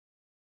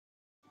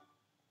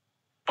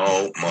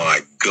Oh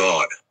my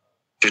god.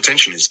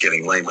 Detention is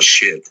getting lame as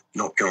shit,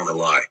 not gonna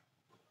lie.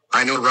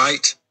 I know,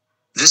 right?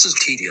 This is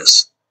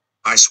tedious.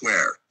 I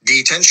swear,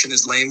 detention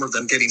is lamer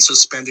than getting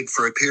suspended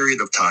for a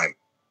period of time.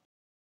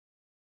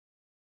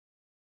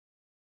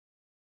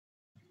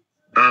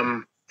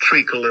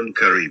 Treacle and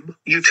Kareem,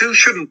 you two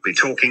shouldn't be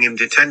talking in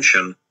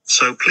detention,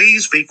 so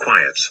please be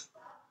quiet.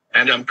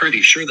 And I'm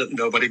pretty sure that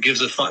nobody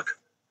gives a fuck.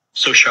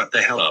 So shut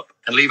the hell up,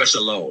 and leave us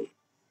alone.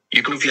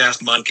 You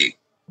goofy-ass monkey.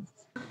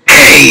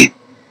 Hey!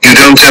 You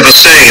don't ever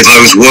say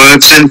those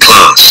words in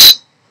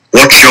class.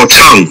 Watch your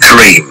tongue,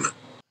 Kareem.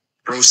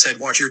 Bro said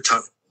watch your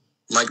tongue.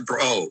 Like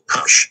bro,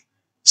 hush.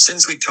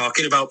 Since we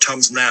talking about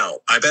tongues now,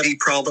 I bet he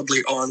probably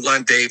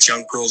online dates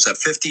young girls at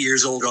 50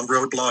 years old on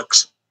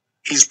Roblox.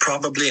 He's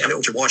probably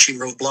into watching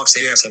Roblox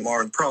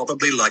ASMR and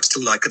probably likes to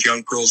look at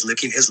young girls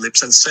licking his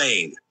lips and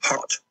saying,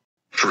 hot.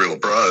 For real,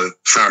 bro,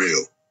 for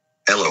real.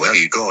 LOL,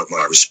 you got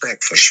my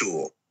respect for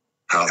sure.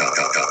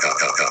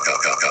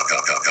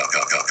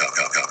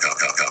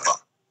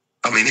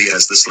 I mean, he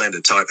has the slender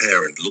type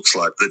hair and looks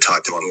like the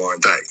type to online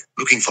date,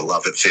 looking for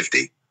love at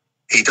 50.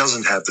 He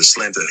doesn't have the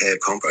slender hair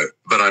combo,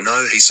 but I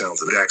know he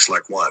sounds and acts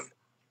like one.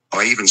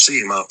 I even see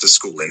him after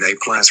school in a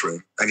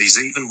classroom, and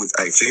he's even with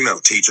a female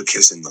teacher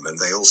kissing them, and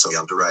they also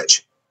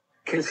underage.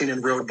 Kissing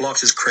in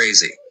Roblox is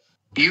crazy.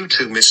 You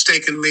two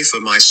mistaken me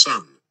for my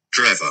son,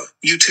 Trevor.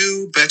 You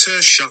two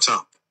better shut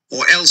up,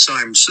 or else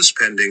I'm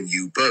suspending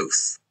you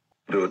both.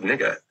 Dude,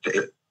 nigga.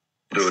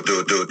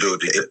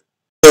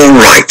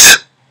 Alright.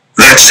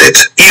 That's it.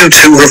 You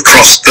two have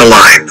crossed the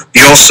line.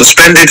 You're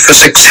suspended for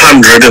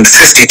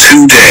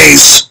 652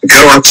 days.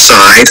 Go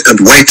outside and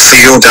wait for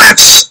your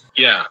dads.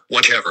 Yeah,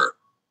 whatever.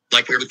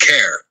 Like we would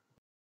care.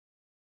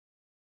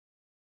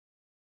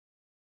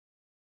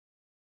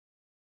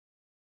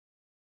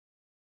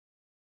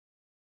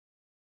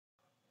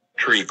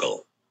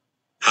 Treacle.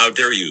 How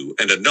dare you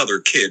and another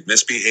kid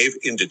misbehave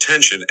in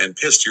detention and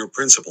pissed your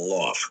principal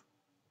off.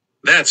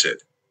 That's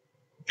it.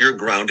 You're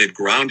grounded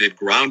for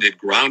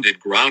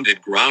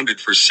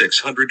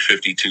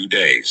 652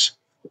 days.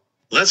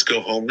 Let's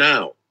go home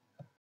now.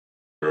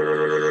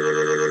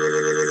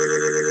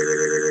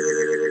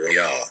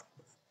 Yeah.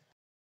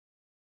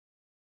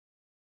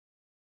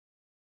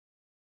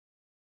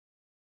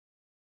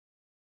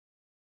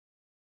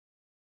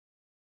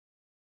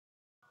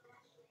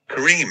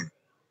 Kareem.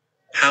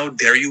 How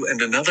dare you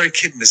and another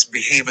kid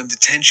misbehave in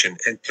detention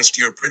and pissed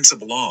your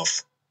principal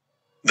off.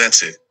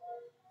 That's it.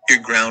 You're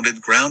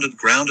grounded for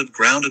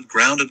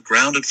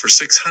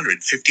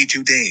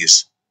 652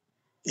 days.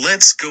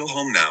 Let's go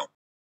home now.